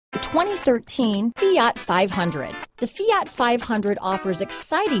2013 Fiat 500. The Fiat 500 offers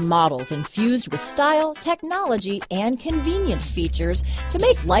exciting models infused with style, technology, and convenience features to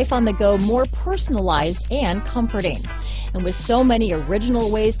make life on the go more personalized and comforting. And with so many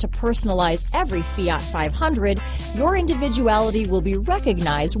original ways to personalize every Fiat 500, your individuality will be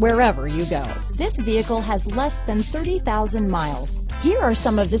recognized wherever you go. This vehicle has less than 30,000 miles. Here are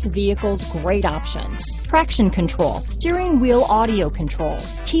some of this vehicle's great options: traction control, steering wheel audio controls,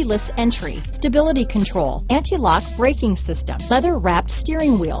 keyless entry, stability control, anti-lock braking system, leather-wrapped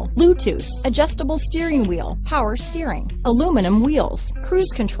steering wheel, Bluetooth, adjustable steering wheel, power steering, aluminum wheels,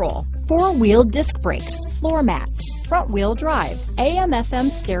 cruise control, four-wheel disc brakes, floor mats, front-wheel drive, AM/FM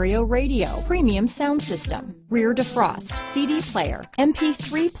stereo radio, premium sound system, rear defrost, CD player,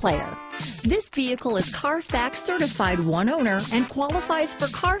 MP3 player. This vehicle is CARFAX certified one owner and qualifies for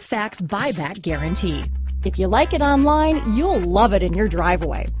CARFAX buyback guarantee. If you like it online, you'll love it in your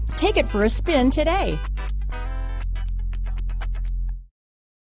driveway. Take it for a spin today.